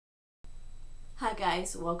Hi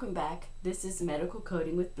guys, welcome back. This is Medical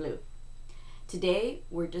Coding with Blue. Today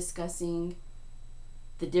we're discussing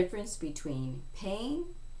the difference between pain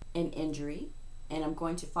and injury, and I'm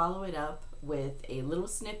going to follow it up with a little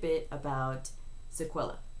snippet about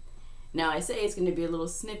sequela. Now I say it's going to be a little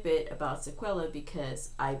snippet about sequela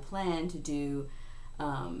because I plan to do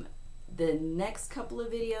the next couple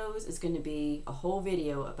of videos is going to be a whole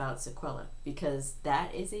video about sequela because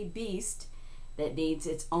that is a beast that needs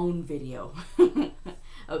its own video.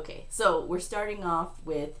 Okay, so we're starting off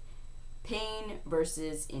with pain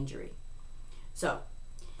versus injury. So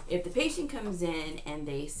if the patient comes in and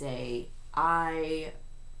they say, I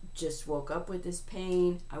just woke up with this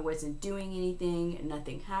pain, I wasn't doing anything,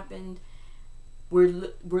 nothing happened, we're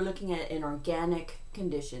looking at an organic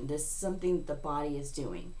condition. This is something the body is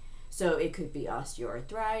doing. So it could be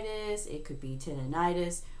osteoarthritis, it could be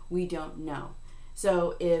tendonitis, we don't know.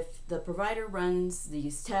 So if the provider runs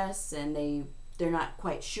these tests and they're not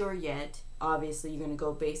quite sure yet, obviously you're going to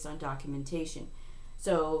go based on documentation.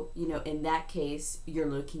 So, in that case, you're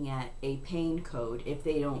looking at a pain code if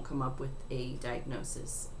they don't come up with a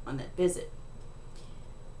diagnosis on that visit.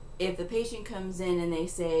 If the patient comes in and they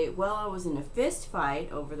say, well, I was in a fist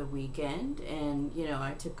fight over the weekend and,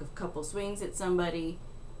 I took a couple swings at somebody,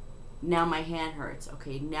 now my hand hurts.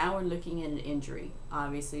 Okay, now we're looking at an injury.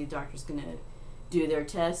 Obviously, the doctor's going to do their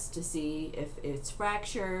test to see if it's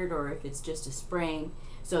fractured or if it's just a sprain.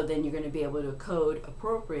 So then you're going to be able to code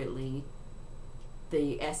appropriately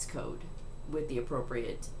the S code with the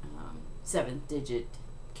appropriate 7th digit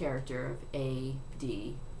character of A,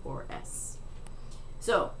 D, or S.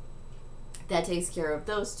 So that takes care of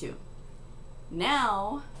those two.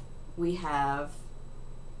 Now we have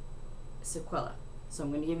sequela. So I'm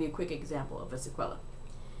going to give you a quick example of a sequela.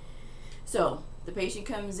 So the patient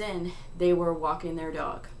comes in, they were walking their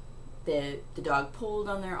dog. The dog pulled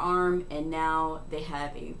on their arm and now they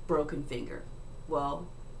have a broken finger. Well,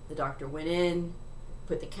 the doctor went in,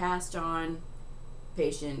 put the cast on,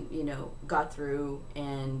 patient, got through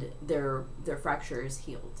and their fracture is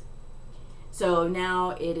healed. So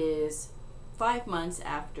now it is 5 months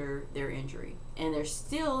after their injury and they're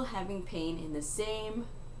still having pain in the same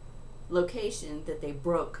location that they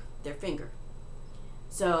broke their finger.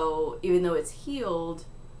 So even though it's healed,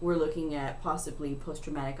 we're looking at possibly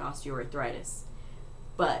post-traumatic osteoarthritis.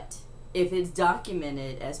 But if it's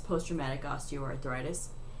documented as post-traumatic osteoarthritis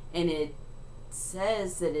and it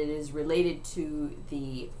says that it is related to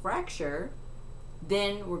the fracture,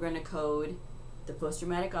 then we're going to code the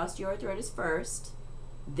post-traumatic osteoarthritis first.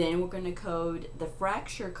 Then we're going to code the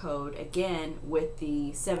fracture code again with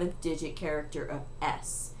the 7th digit character of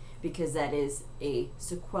S because that is a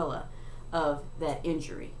sequela of that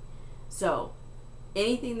injury. So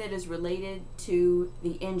anything that is related to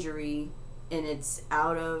the injury and it's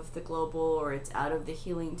out of the global or it's out of the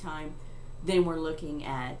healing time, then we're looking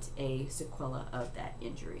at a sequela of that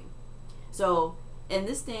injury. So, and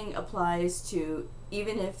this thing applies to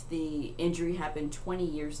even if the injury happened 20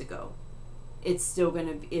 years ago, it's still going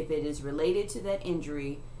to be, if it is related to that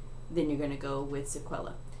injury, then you're going to go with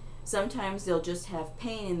sequela. Sometimes they'll just have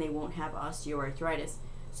pain and they won't have osteoarthritis.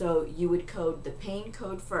 So you would code the pain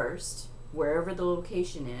code first, wherever the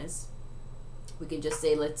location is. We can just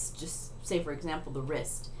say, let's just say, for example, the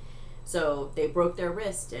wrist. So they broke their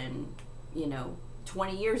wrist and,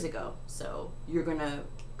 20 years ago. So you're going to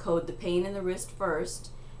code the pain in the wrist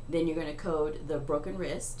first. Then you're going to code the broken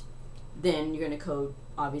wrist. Then you're going to code,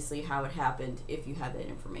 obviously, how it happened if you have that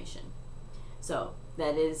information. So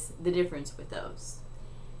that is the difference with those.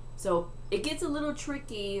 So it gets a little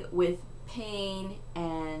tricky with pain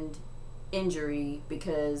and injury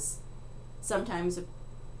because sometimes the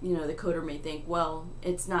coder may think, well,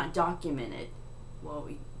 it's not documented. Well,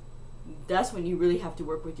 that's when you really have to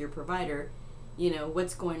work with your provider,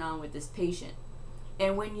 what's going on with this patient.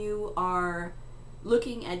 And when you are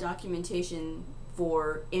looking at documentation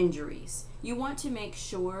for injuries, you want to make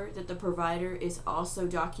sure that the provider is also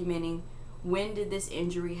documenting when did this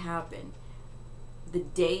injury happen, the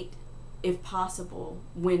date, if possible,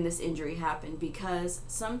 when this injury happened, because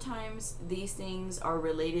sometimes these things are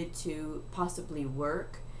related to possibly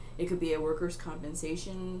work. It could be a workers'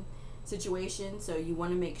 compensation situation, so you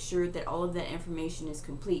want to make sure that all of that information is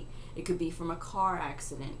complete. It could be from a car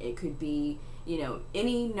accident. It could be,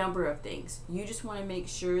 any number of things. You just want to make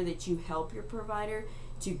sure that you help your provider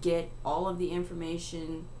to get all of the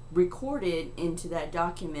information recorded into that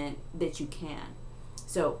document that you can.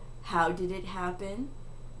 So how did it happen?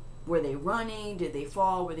 Were they running? Did they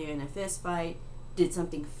fall? Were they in a fist fight? Did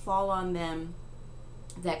something fall on them?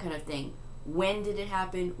 That kind of thing. When did it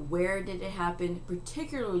happen? Where did it happen?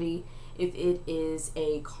 Particularly If it is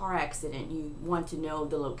a car accident, you want to know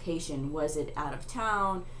the location. Was it out of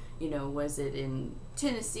town? Was it in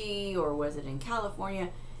Tennessee or was it in California?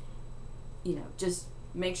 Just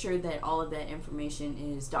make sure that all of that information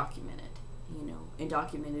is documented, and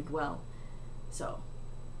documented well. So,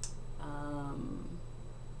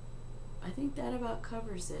 I think that about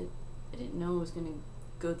covers it. I didn't know I was going to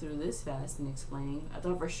go through this fast in explaining. I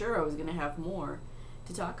thought for sure I was going to have more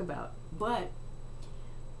to talk about. But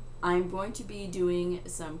I'm going to be doing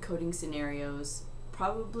some coding scenarios,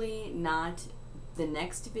 probably not the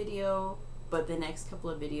next video, but the next couple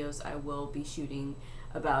of videos I will be shooting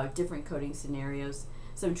about different coding scenarios,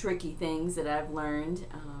 some tricky things that I've learned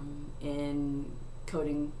in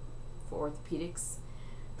coding for orthopedics.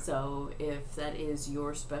 So if that is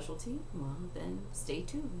your specialty, well, then stay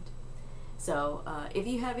tuned. So if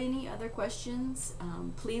you have any other questions,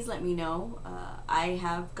 please let me know. I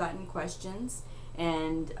have gotten questions,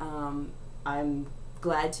 and I'm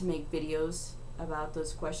glad to make videos about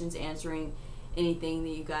those questions, answering anything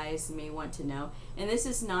that you guys may want to know. And this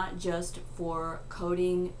is not just for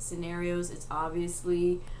coding scenarios. It's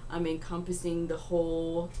obviously encompassing the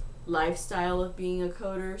whole lifestyle of being a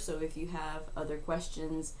coder. So if you have other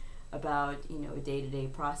questions about a day-to-day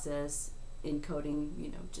process in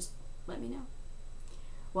coding, just let me know.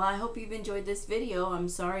 Well, I hope you've enjoyed this video. I'm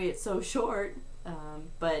sorry it's so short,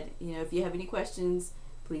 but if you have any questions,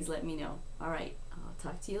 please let me know. All right, I'll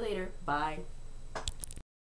talk to you later. Bye.